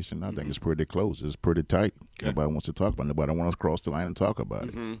conversation. I think it's pretty close. It's pretty tight. Nobody wants to talk about it. Nobody wants to cross the line and talk about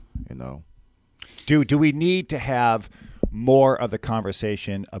it. You know. Do we need to have more of the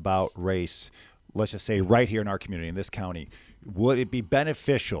conversation about race? Let's just say right here in our community, in this county, would it be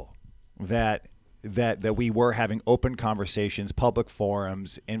beneficial that we were having open conversations, public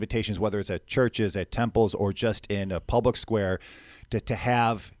forums, invitations, whether it's at churches, at temples, or just in a public square, to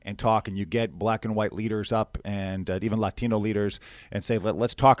have and talk, and you get black and white leaders up and even Latino leaders and say,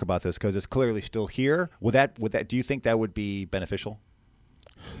 let's talk about this because it's clearly still here. Would that do you think that would be beneficial?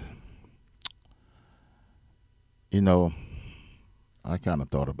 You know, I kind of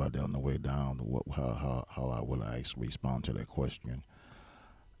thought about that on the way down, how I would actually respond to that question.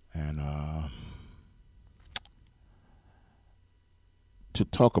 And to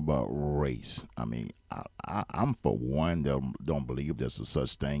talk about race, I mean, I'm for one that don't believe there's a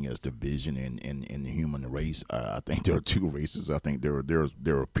such thing as division in the human race. I think there are two races. I think there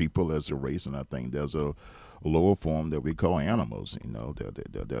are people as a race, and I think there's a lower form that we call animals. You know,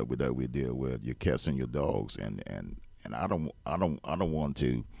 that we deal with, your cats and your dogs, and I don't want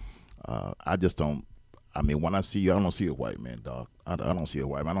to. I just don't. I mean, when I see you, I don't see a white man, dog. I don't see a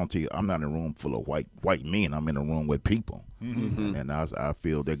white man. I'm not in a room full of white men. I'm in a room with people. Mm-hmm. And I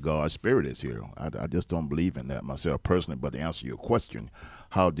feel that God's spirit is here. I just don't believe in that myself personally. But to answer your question,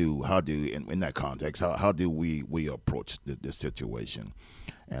 how do in that context, how do we approach this situation?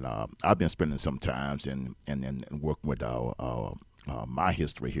 And I've been spending some times and working with our my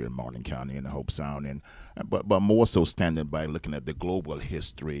history here in Martin County and Hope Sound, but more so standing by looking at the global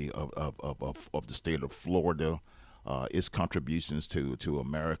history of the state of Florida, its contributions to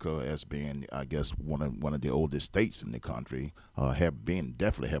America as being, I guess, one of the oldest states in the country,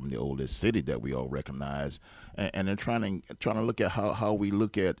 definitely having the oldest city that we all recognize, and then trying to look at how we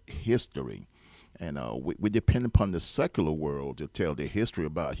look at history. And we depend upon the secular world to tell the history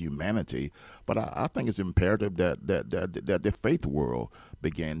about humanity, but I think it's imperative that the faith world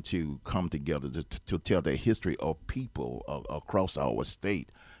begin to come together to tell the history of people across our state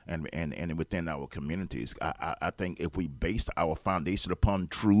and within our communities. I think if we based our foundation upon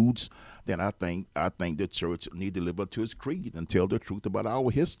truths, then I think the church need to live up to its creed and tell the truth about our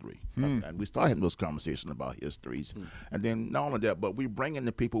history. And we start having those conversations about histories. And then not only that, but we bring in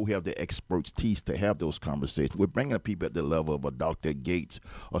the people who have the expertise to have those conversations. We're bringing the people at the level of a Dr. Gates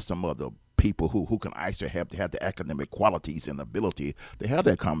or some other people who can actually have the academic qualities and ability to have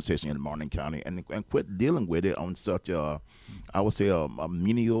that conversation in Martin County and quit dealing with it on such a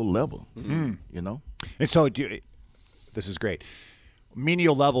menial level, you know? And so this is great.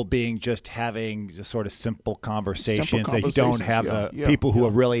 Menial level being just having just sort of simple conversations that you don't have people who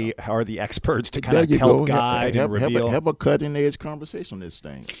really are the experts to kind of help guide and reveal. Have a cutting-edge conversation on this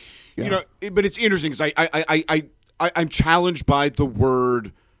thing. Yeah. You know, but it's interesting because I'm challenged by the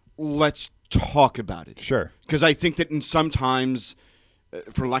word let's talk about it. Sure. Because I think that sometimes,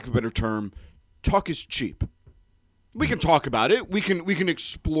 for lack of a better term, talk is cheap. We can talk about it. We can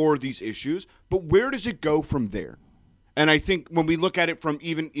explore these issues, but where does it go from there? And I think when we look at it from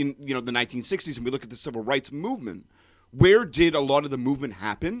even in the 1960s and we look at the civil rights movement, where did a lot of the movement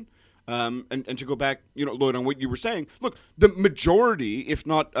happen? And to go back, Lloyd, on what you were saying, look, the majority, if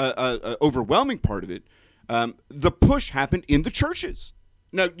not overwhelming part of it, the push happened in the churches.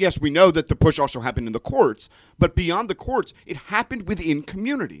 Now, yes, we know that the push also happened in the courts, but beyond the courts, it happened within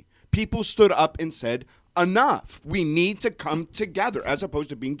community. People stood up and said, enough. We need to come together as opposed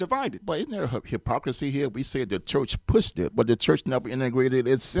to being divided. But isn't there a hypocrisy here? We say the church pushed it, but the church never integrated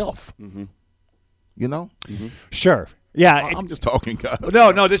itself. Mm-hmm. You know? Mm-hmm. Sure. Yeah. I'm just talking, guys.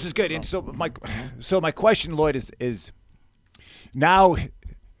 No, this is good. And so my question, Lloyd, is now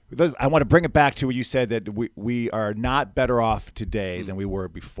I want to bring it back to what you said, that we are not better off today than we were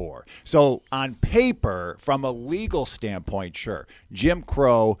before. So on paper, from a legal standpoint, sure, Jim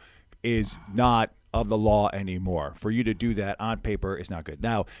Crow is not of the law anymore. For you to do that on paper is not good.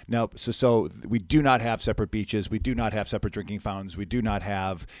 Now, so we do not have separate beaches. We do not have separate drinking fountains. We do not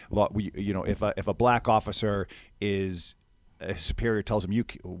have law. If a black officer is a superior tells him,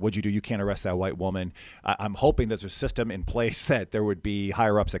 what'd you do? You can't arrest that white woman. I'm hoping there's a system in place that there would be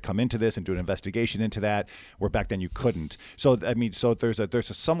higher ups that come into this and do an investigation into that, where back then you couldn't. So I mean,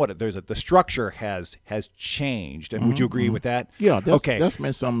 the structure has changed. And would you agree with that? Yeah. That's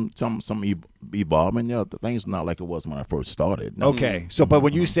been some evolving. Things not like it was when I first started. No. Okay. So, but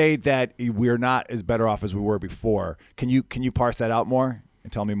when you say that we're not as better off as we were before, can you parse that out more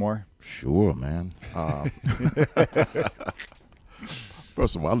and tell me more? Sure, man.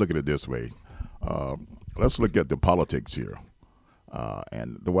 First of all, I look at it this way. Let's look at the politics here.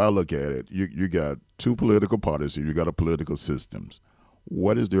 And the way I look at it, you got two political parties here. You got a political systems.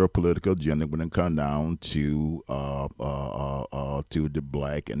 What is their political agenda when it comes down to the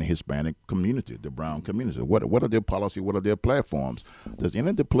black and the Hispanic community, the brown community? What are their policies? What are their platforms? Does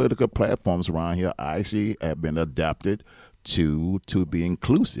any of the political platforms around here actually have been adapted to be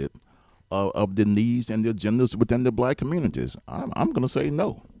inclusive of the needs and the agendas within the black communities? I'm going to say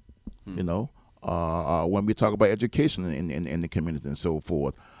no. You know, when we talk about education in the community and so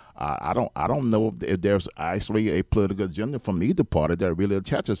forth, I don't know if there's actually a political agenda from either party that really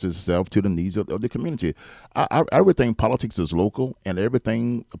attaches itself to the needs of the community. Everything politics is local, and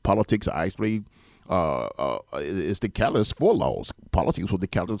everything politics actually is the catalyst for laws. Politics was the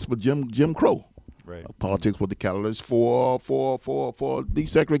catalyst for Jim Crow. Right. Politics was the catalyst for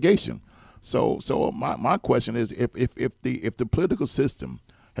desegregation. So my question is, if the political system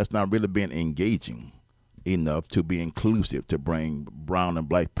has not really been engaging enough to be inclusive, to bring brown and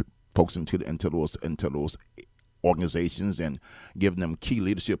black folks into those organizations and give them key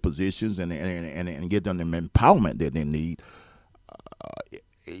leadership positions and give them the empowerment that they need,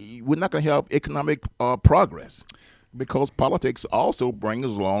 we're not going to have economic progress, because politics also brings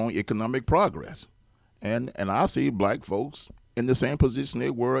along economic progress. And I see black folks in the same position they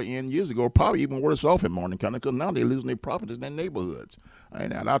were in years ago, probably even worse off in Martin County, because now they're losing their properties in their neighborhoods.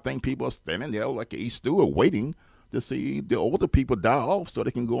 And I think people are standing there like East Stewart waiting to see the older people die off so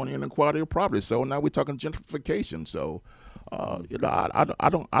they can go in and acquire their property. So now we're talking gentrification. So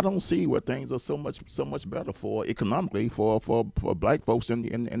I don't see where things are so much better for economically for black folks in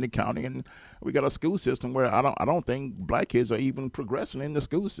the county. And we got a school system where I don't think black kids are even progressing in the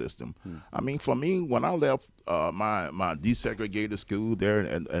school system. I mean, for me, when I left my desegregated school there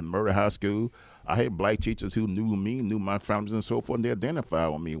at Murray High School, I had black teachers who knew me, knew my families and so forth, and they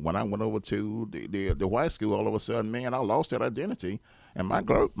identified with me. When I went over to the white school, all of a sudden, man, I lost that identity, and my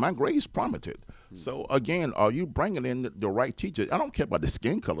grades plummeted. So again, are you bringing in the right teachers? I don't care about the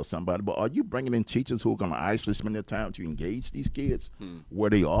skin color of somebody, but are you bringing in teachers who are going to actually spend their time to engage these kids where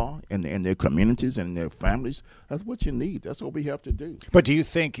they are in their communities and their families? That's what you need. That's what we have to do. But do you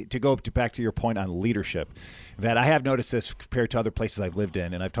think, to go back to your point on leadership, that I have noticed this compared to other places I've lived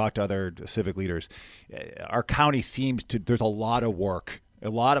in, and I've talked to other civic leaders, our county seems to, there's a lot of work, a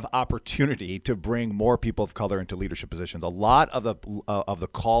lot of opportunity to bring more people of color into leadership positions. A lot of the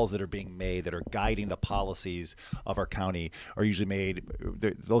calls that are being made that are guiding the policies of our county are usually made.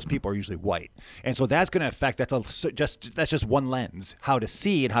 Those people are usually white, and so that's going to affect. That's just one lens, how to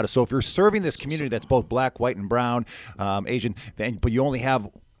see and how to. So if you're serving this community that's both black, white, and brown, Asian, but you only have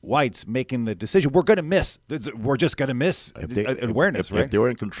whites making the decision, we're going to miss. We're just going to miss awareness, right? If they're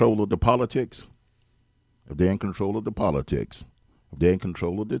in control of the politics, if they're in control of the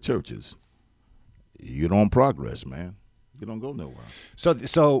churches, you don't progress, man. You don't go nowhere. So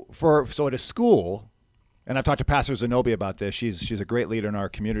at a school, and I've talked to Pastor Zenobia about this. She's a great leader in our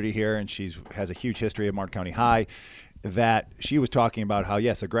community here, and she has a huge history at Martin County High. That she was talking about how,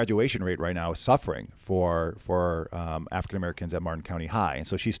 yes, the graduation rate right now is suffering for African Americans at Martin County High, and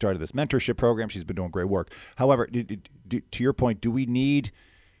so she started this mentorship program. She's been doing great work. However, to your point, do we need?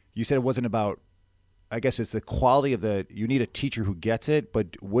 You said it wasn't about. I guess it's the quality of you need a teacher who gets it,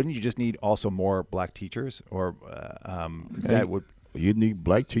 but wouldn't you just need also more black teachers, or that would? You need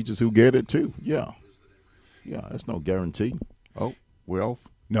black teachers who get it too. Yeah, that's no guarantee. Oh, we're off.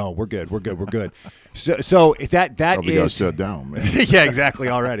 No, we're good. So that we got shut down, man. Yeah, exactly.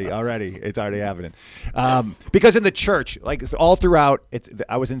 Already, it's already happening. Because in the church, like all throughout,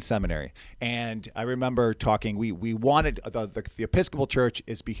 I was in seminary, and I remember talking. We wanted the Episcopal Church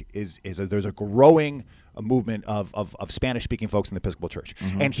there's a growing movement of Spanish speaking folks in the Episcopal Church,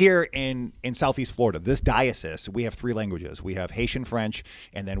 and here in Southeast Florida, this diocese, we have three languages. We have Haitian French,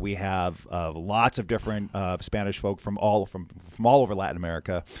 and then we have lots of different Spanish folk from all over Latin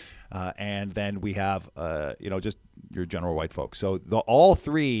America. And then we have, just your general white folks. So all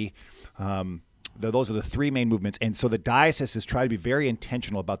three, those are the three main movements. And so the diocese is trying to be very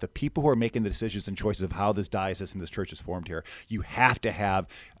intentional about the people who are making the decisions and choices of how this diocese and this church is formed here. You have to have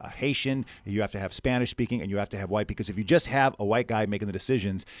Haitian, you have to have Spanish speaking, and you have to have white, because if you just have a white guy making the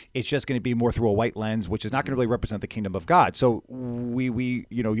decisions, it's just going to be more through a white lens, which is not going to really represent the kingdom of God. So we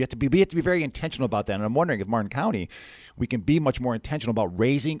have to be very intentional about that. And I'm wondering if Martin County, we can be much more intentional about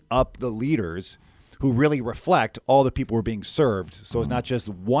raising up the leaders who really reflect all the people who are being served. So it's not just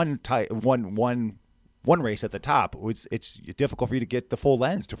one race at the top. It's difficult for you to get the full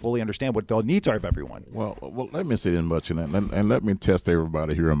lens to fully understand what the needs are of everyone. Well, let me say this much, and let me test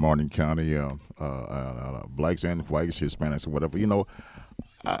everybody here in Martin County, blacks and whites, Hispanics, or whatever.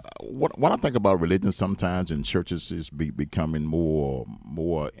 What I think about religion sometimes in churches is becoming more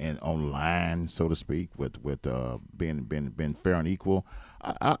in online, so to speak, with being fair and equal.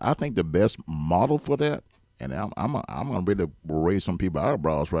 I think the best model for that, and I'm gonna really raise some people's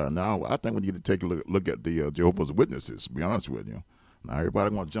eyebrows right now. I think we need to take a look at the Jehovah's Witnesses. To be honest with you, now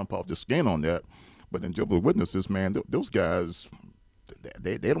everybody want to jump off the skin on that, but in Jehovah's Witnesses, man, those guys.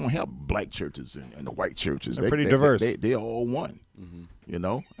 They don't have black churches and the white churches. They're pretty diverse. They're all one, you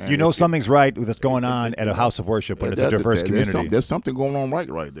know. And you know something's right that's going on at a house of worship when it's a diverse community. There's something going on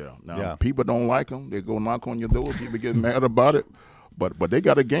right there. Now, people don't like them. They go knock on your door. People get mad about it. But they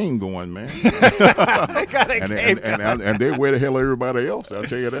got a game going, man. They got a game and they way the hell everybody else. I'll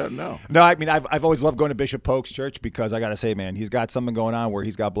tell you that now. No, I mean I've always loved going to Bishop Polk's church because I got to say, man, he's got something going on where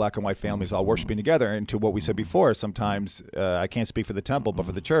he's got black and white families all worshiping together. And to what we said before, sometimes I can't speak for the temple, but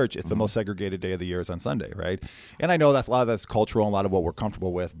for the church, it's the most segregated day of the year is on Sunday, right? And I know that's a lot of that's cultural and a lot of what we're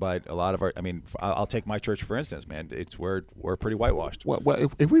comfortable with, but a lot of our, I mean, I'll take my church for instance, man. We're pretty whitewashed. Well,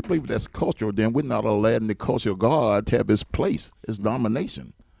 if we believe that's cultural, then we're not allowing the culture of God to have its place, its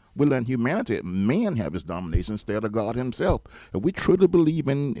domination. We're letting humanity, man, have his domination instead of God himself. If we truly believe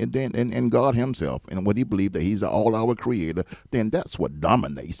in God himself and what he believes that he's all our creator, then that's what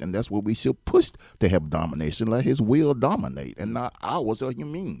dominates, and that's what we should push to have domination. Let his will dominate and not ours or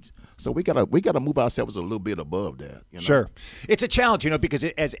humans. So we gotta move ourselves a little bit above that. You know? Sure. It's a challenge, because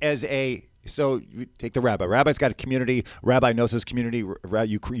so you take the rabbi. Rabbi's got a community. Rabbi knows his community.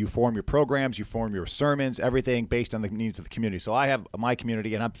 You form your programs, you form your sermons, everything based on the needs of the community. So I have my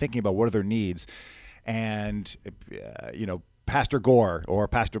community, and I'm thinking about what are their needs. And, Pastor Gore or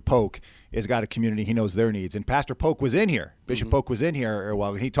Pastor Polk has got a community. He knows their needs. And Pastor Polk was in here. Bishop Polk was in here.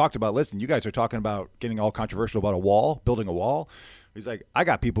 Well, he talked about, listen, you guys are talking about getting all controversial about building a wall. He's like, I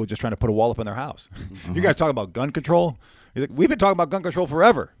got people just trying to put a wall up in their house. You guys talking about gun control? He's like, we've been talking about gun control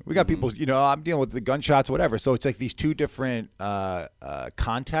forever. We got people, I'm dealing with the gunshots, whatever. So it's like these two different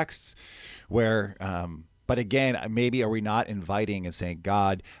contexts where, but again, maybe are we not inviting and saying,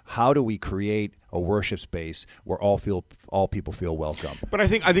 God, how do we create a worship space where all people feel welcome? But I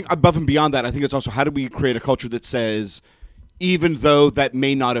think above and beyond that, I think it's also how do we create a culture that says, even though that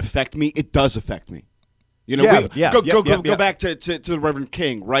may not affect me, it does affect me. Go back to the Reverend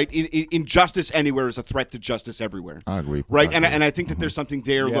King, right? Injustice anywhere is a threat to justice everywhere. I agree. Right? And I think that there's something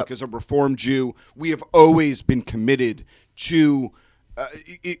there. Yep. Look, as a Reformed Jew, we have always been committed to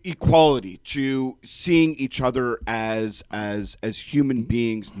equality, to seeing each other as human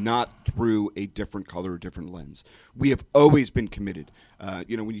beings, not through a different color or different lens. We have always been committed.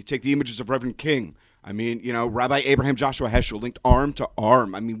 When you take the images of Reverend King, Rabbi Abraham Joshua Heschel linked arm to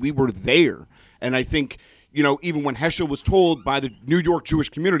arm. We were there. And I think, even when Heschel was told by the New York Jewish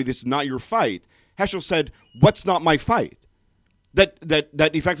community, this is not your fight, Heschel said, what's not my fight? That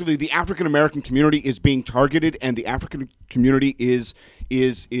effectively the African American community is being targeted and the African community is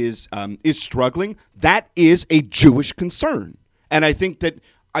struggling. That is a Jewish concern. And I think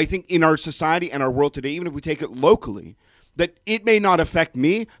in our society and our world today, even if we take it locally, that it may not affect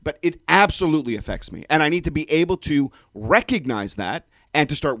me, but it absolutely affects me. And I need to be able to recognize that and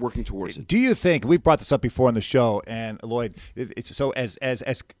to start working towards it. Do you think, we've brought this up before on the show, and Lloyd, it's so as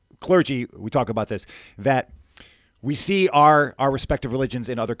clergy, we talk about this, that we see our respective religions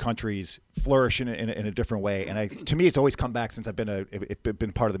in other countries flourish in a different way. And to me, it's always come back since I've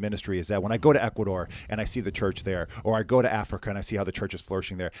been part of the ministry, is that when I go to Ecuador and I see the church there, or I go to Africa and I see how the church is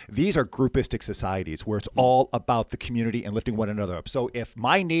flourishing there, these are groupistic societies where it's all about the community and lifting one another up. So if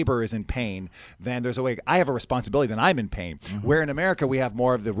my neighbor is in pain, then there's a way, I have a responsibility, then I'm in pain. Where in America, we have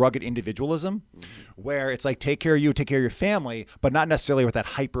more of the rugged individualism, where it's like, take care of you, take care of your family, but not necessarily with that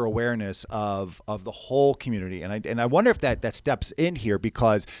hyper awareness of the whole community. And I wonder if that steps in here,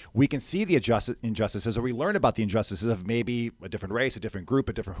 because we can see the injustices, or we learn about the injustices of maybe a different race, a different group,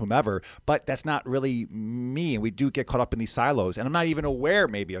 a different whomever, but that's not really me. And we do get caught up in these silos, and I'm not even aware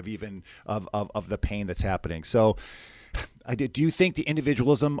maybe of the pain that's happening. So do you think the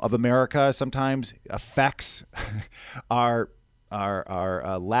individualism of America sometimes affects our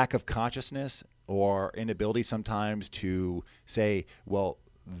lack of consciousness or inability sometimes to say, well,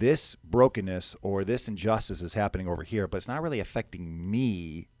 this brokenness or this injustice is happening over here, but it's not really affecting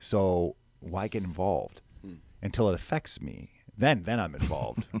me, so why get involved until it affects me? Then I'm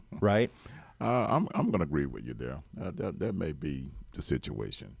involved, right? I'm going to agree with you there. That may be the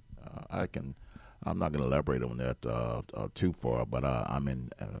situation. I'm not going to elaborate on that too far, but we're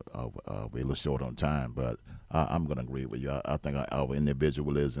a little short on time. But I'm going to agree with you. I think our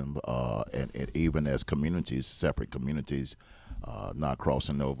individualism and even as communities, separate communities, not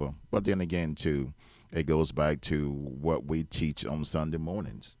crossing over. But then again, too, it goes back to what we teach on Sunday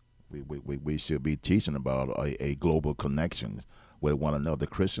mornings. We should be teaching about a global connection with one another.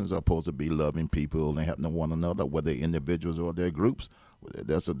 Christians are supposed to be loving people and helping one another, whether individuals or their groups.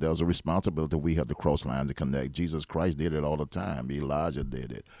 There's a responsibility. We have to cross lines and connect. Jesus Christ did it all the time. Elijah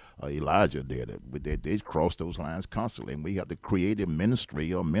did it. Elijah did it. They crossed those lines constantly, and we have to create a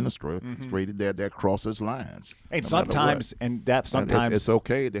ministry or minister that crosses lines. And no sometimes, it's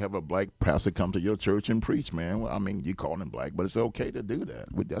okay to have a black pastor come to your church and preach, man. Well, I mean, you call him black, but it's okay to do that.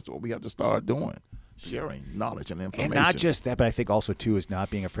 That's what we have to start doing. Sharing knowledge and information. And not just that, but I think also, too, is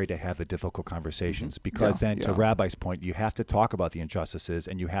not being afraid to have the difficult conversations. Because to Rabbi's point, you have to talk about the injustices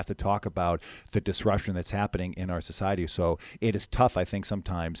and you have to talk about the disruption that's happening in our society. So it is tough, I think,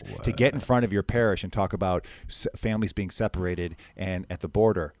 sometimes to get in front of your parish and talk about families being separated and at the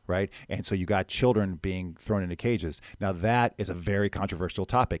border, right? And so you got children being thrown into cages. Now, that is a very controversial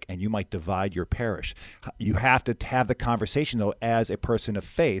topic, and you might divide your parish. You have to have the conversation, though, as a person of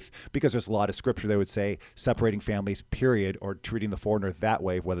faith, because there's a lot of scripture that would say separating families, period, or treating the foreigner that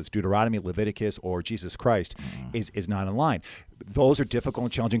way, whether it's Deuteronomy, Leviticus, or Jesus Christ, is not in line. Those are difficult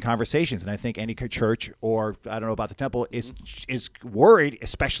and challenging conversations, and I think any church, or I don't know about the temple, is worried,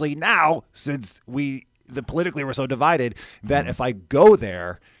 especially now since politically we're so divided, that if I go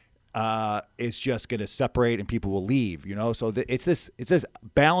there, it's just going to separate and people will leave, So it's this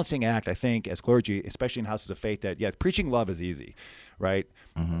balancing act, I think, as clergy, especially in houses of faith, that preaching love is easy, right?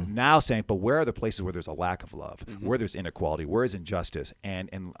 Now saying, but where are the places where there's a lack of love, where there's inequality, where is injustice, and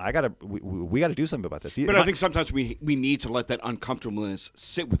we gotta do something about this. But I think sometimes we need to let that uncomfortableness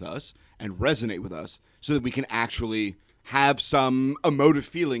sit with us and resonate with us, so that we can actually have some emotive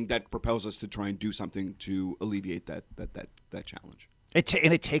feeling that propels us to try and do something to alleviate that challenge. It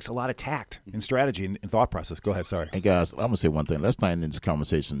takes a lot of tact and strategy and thought process. Go ahead, sorry. Hey, guys, I'm going to say one thing. Let's not end this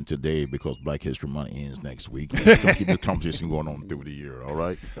conversation today because Black History Month ends next week. Let's keep the conversation going on through the year, all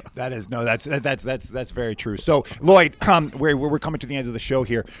right? That's very true. So, Lloyd, we're coming to the end of the show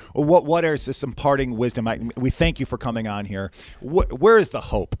here. What are some parting wisdom? We thank you for coming on here. Where is the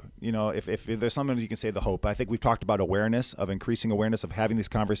hope? If there's something you can say, the hope. I think we've talked about awareness, of increasing awareness, of having these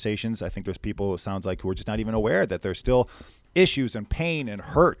conversations. I think there's people, it sounds like, who are just not even aware that there's still issues and pain and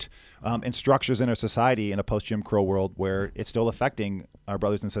hurt and structures in our society in a post-Jim Crow world where it's still affecting our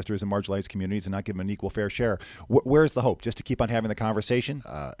brothers and sisters in marginalized communities and not giving them an equal fair share. Where's the hope? Just to keep on having the conversation?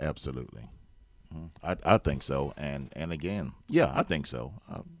 Absolutely. I think so. And again, I think so.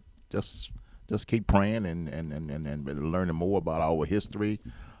 Just keep praying and learning more about our history,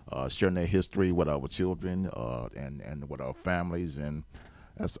 sharing that history with our children and with our families, and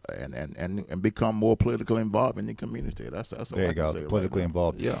become more politically involved in the community. That's there you go. Politically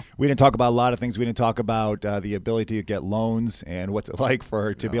involved. Yeah. We didn't talk about a lot of things. We didn't talk about the ability to get loans and what's it like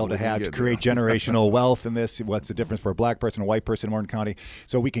to be able to create generational wealth in this. What's the difference for a black person, a white person in Morton County?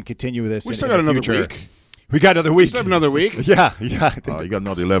 So we can continue this. We still got another week. We got another week. We still have another week. Yeah. You got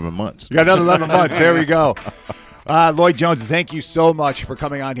another 11 months. You got another 11 months. There we go. Lloyd Jones, thank you so much for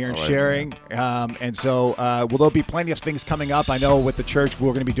coming on here and sharing. And so will there be plenty of things coming up? I know with the church,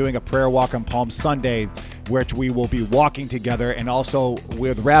 we're going to be doing a prayer walk on Palm Sunday, which we will be walking together. And also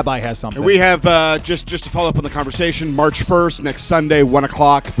with Rabbi has something. We have, just to follow up on the conversation, March 1st, next Sunday, 1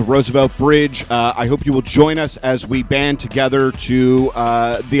 o'clock, the Roosevelt Bridge. I hope you will join us as we band together to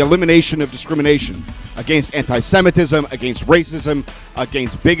the elimination of discrimination against anti-Semitism, against racism,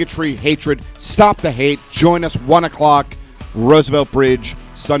 against bigotry, hatred. Stop the hate. Join us 1 o'clock, Roosevelt Bridge,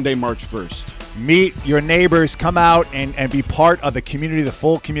 Sunday, March 1st. Meet your neighbors. Come out and be part of the community, the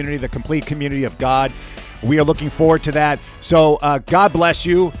full community, the complete community of God. We are looking forward to that. So God bless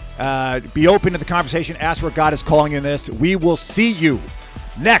you. Be open to the conversation. Ask where God is calling you in this. We will see you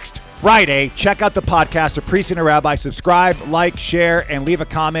next Friday. Check out the podcast, A Priest and a Rabbi. Subscribe, like, share, and leave a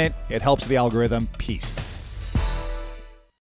comment. It helps the algorithm. Peace.